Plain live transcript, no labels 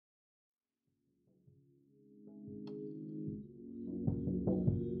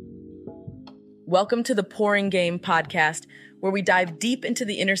Welcome to the Pouring Game podcast, where we dive deep into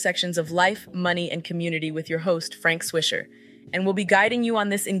the intersections of life, money, and community with your host, Frank Swisher. And we'll be guiding you on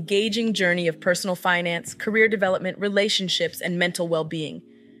this engaging journey of personal finance, career development, relationships, and mental well-being.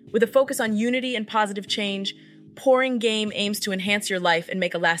 With a focus on unity and positive change, Pouring Game aims to enhance your life and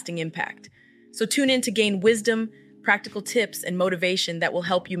make a lasting impact. So tune in to gain wisdom, practical tips, and motivation that will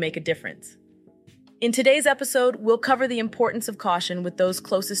help you make a difference. In today's episode, we'll cover the importance of caution with those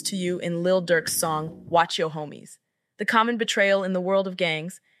closest to you in Lil Durk's song, Watch Yo Homies, the common betrayal in the world of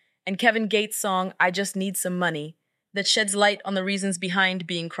gangs, and Kevin Gates' song, I Just Need Some Money, that sheds light on the reasons behind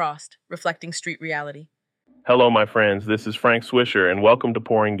being crossed, reflecting street reality. Hello, my friends. This is Frank Swisher, and welcome to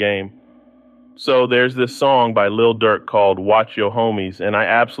Pouring Game. So there's this song by Lil Durk called Watch Yo Homies, and I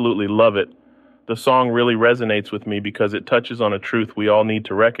absolutely love it. The song really resonates with me because it touches on a truth we all need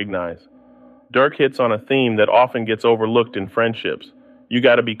to recognize. Durk hits on a theme that often gets overlooked in friendships. You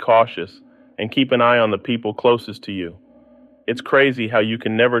gotta be cautious and keep an eye on the people closest to you. It's crazy how you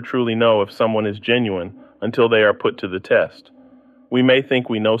can never truly know if someone is genuine until they are put to the test. We may think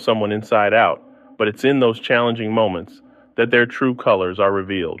we know someone inside out, but it's in those challenging moments that their true colors are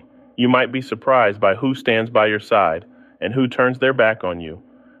revealed. You might be surprised by who stands by your side and who turns their back on you.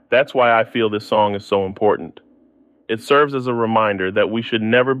 That's why I feel this song is so important. It serves as a reminder that we should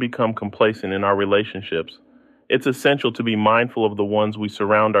never become complacent in our relationships. It's essential to be mindful of the ones we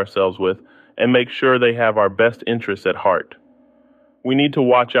surround ourselves with and make sure they have our best interests at heart. We need to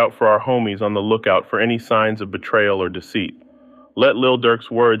watch out for our homies on the lookout for any signs of betrayal or deceit. Let Lil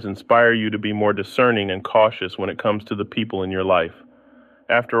Durk's words inspire you to be more discerning and cautious when it comes to the people in your life.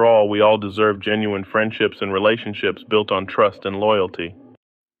 After all, we all deserve genuine friendships and relationships built on trust and loyalty.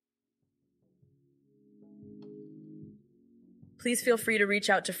 Please feel free to reach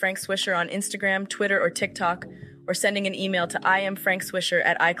out to Frank Swisher on Instagram, Twitter, or TikTok, or sending an email to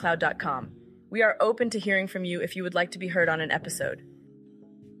iamfrankswisher@icloud.com. We are open to hearing from you if you would like to be heard on an episode.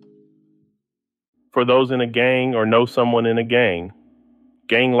 For those in a gang or know someone in a gang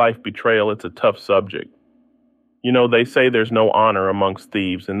life betrayal, it's a tough subject. You know, they say there's no honor amongst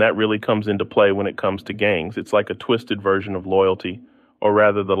thieves, and that really comes into play when it comes to gangs. It's like a twisted version of loyalty, or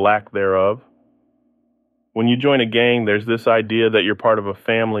rather the lack thereof. When you join a gang, there's this idea that you're part of a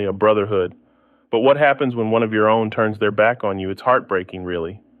family, a brotherhood. But what happens when one of your own turns their back on you? It's heartbreaking,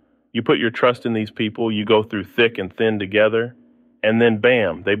 really. You put your trust in these people, you go through thick and thin together, and then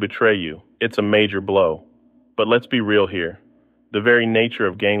bam, they betray you. It's a major blow. But let's be real here. The very nature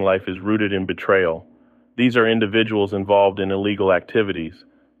of gang life is rooted in betrayal. These are individuals involved in illegal activities,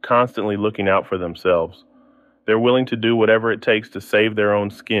 constantly looking out for themselves. They're willing to do whatever it takes to save their own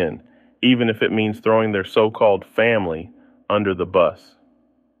skin, even if it means throwing their so-called family under the bus.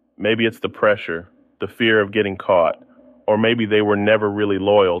 Maybe it's the pressure, the fear of getting caught, or maybe they were never really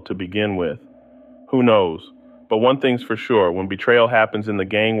loyal to begin with. Who knows? But one thing's for sure, when betrayal happens in the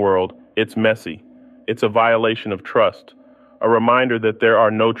gang world, it's messy. It's a violation of trust, a reminder that there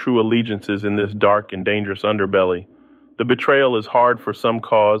are no true allegiances in this dark and dangerous underbelly. The betrayal is hard for some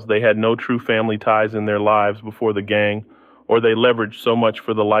cause they had no true family ties in their lives before the gang, or they leverage so much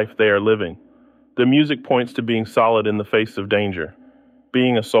for the life they are living. The music points to being solid in the face of danger.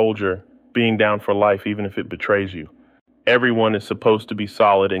 Being a soldier, being down for life even if it betrays you. Everyone is supposed to be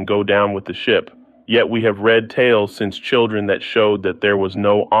solid and go down with the ship. Yet we have read tales since children that showed that there was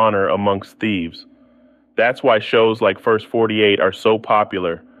no honor amongst thieves. That's why shows like First 48 are so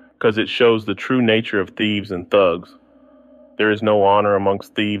popular, because it shows the true nature of thieves and thugs. There is no honor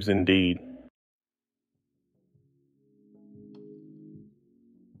amongst thieves indeed.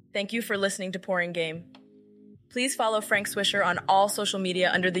 Thank you for listening to Pouring Game. Please follow Frank Swisher on all social media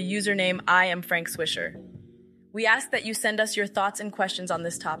under the username IamFrankSwisher. We ask that you send us your thoughts and questions on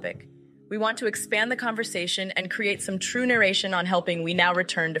this topic. We want to expand the conversation and create some true narration on helping. We now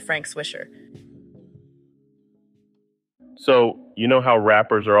return to Frank Swisher. So, you know how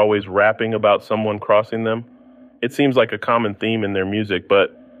rappers are always rapping about someone crossing them? It seems like a common theme in their music,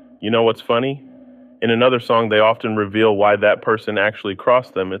 but you know what's funny? In another song, they often reveal why that person actually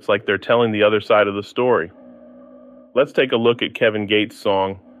crossed them. It's like they're telling the other side of the story. Let's take a look at Kevin Gates'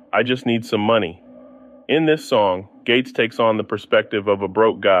 song, I Just Need Some Money. In this song, Gates takes on the perspective of a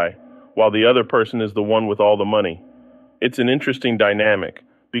broke guy, while the other person is the one with all the money. It's an interesting dynamic,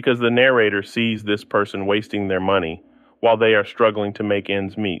 because the narrator sees this person wasting their money, while they are struggling to make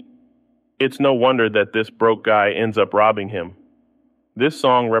ends meet. It's no wonder that this broke guy ends up robbing him. This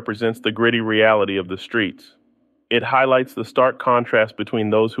song represents the gritty reality of the streets. It highlights the stark contrast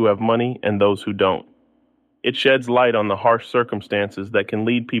between those who have money and those who don't. It sheds light on the harsh circumstances that can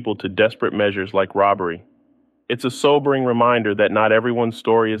lead people to desperate measures like robbery. It's a sobering reminder that not everyone's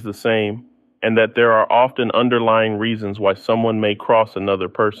story is the same, and that there are often underlying reasons why someone may cross another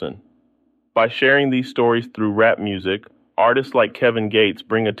person. By sharing these stories through rap music, artists like Kevin Gates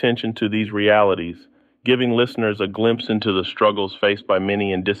bring attention to these realities, giving listeners a glimpse into the struggles faced by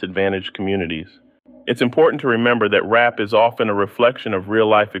many in disadvantaged communities. It's important to remember that rap is often a reflection of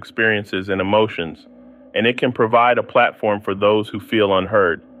real-life experiences and emotions, and it can provide a platform for those who feel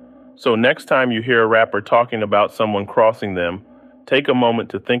unheard. So next time you hear a rapper talking about someone crossing them, take a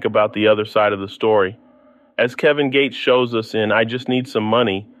moment to think about the other side of the story. As Kevin Gates shows us in I Just Need Some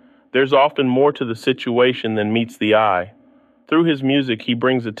Money, there's often more to the situation than meets the eye. Through his music, he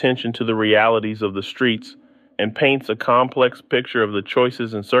brings attention to the realities of the streets and paints a complex picture of the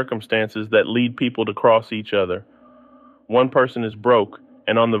choices and circumstances that lead people to cross each other. One person is broke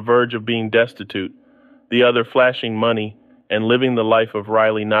and on the verge of being destitute, the other flashing money and living the life of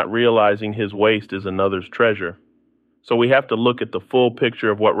Riley, not realizing his waste is another's treasure. So we have to look at the full picture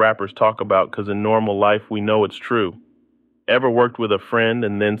of what rappers talk about, because in normal life we know it's true. Ever worked with a friend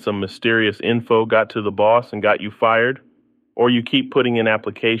and then some mysterious info got to the boss and got you fired? Or you keep putting in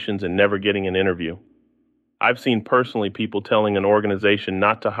applications and never getting an interview? I've seen personally people telling an organization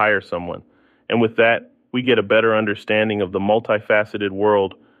not to hire someone, and with that, we get a better understanding of the multifaceted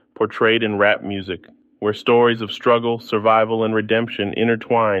world portrayed in rap music, where stories of struggle, survival, and redemption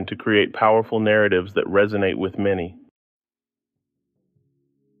intertwine to create powerful narratives that resonate with many.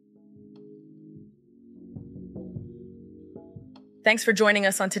 Thanks for joining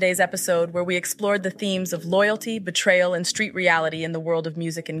us on today's episode, where we explored the themes of loyalty, betrayal, and street reality in the world of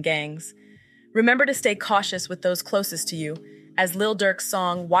music and gangs. Remember to stay cautious with those closest to you, as Lil Durk's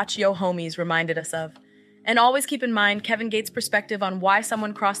song Watch Yo Homies reminded us of. And always keep in mind Kevin Gates' perspective on why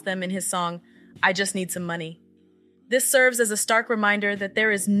someone crossed them in his song I Just Need Some Money. This serves as a stark reminder that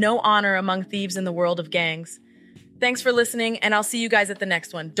there is no honor among thieves in the world of gangs. Thanks for listening, and I'll see you guys at the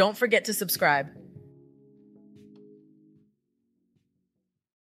next one. Don't forget to subscribe.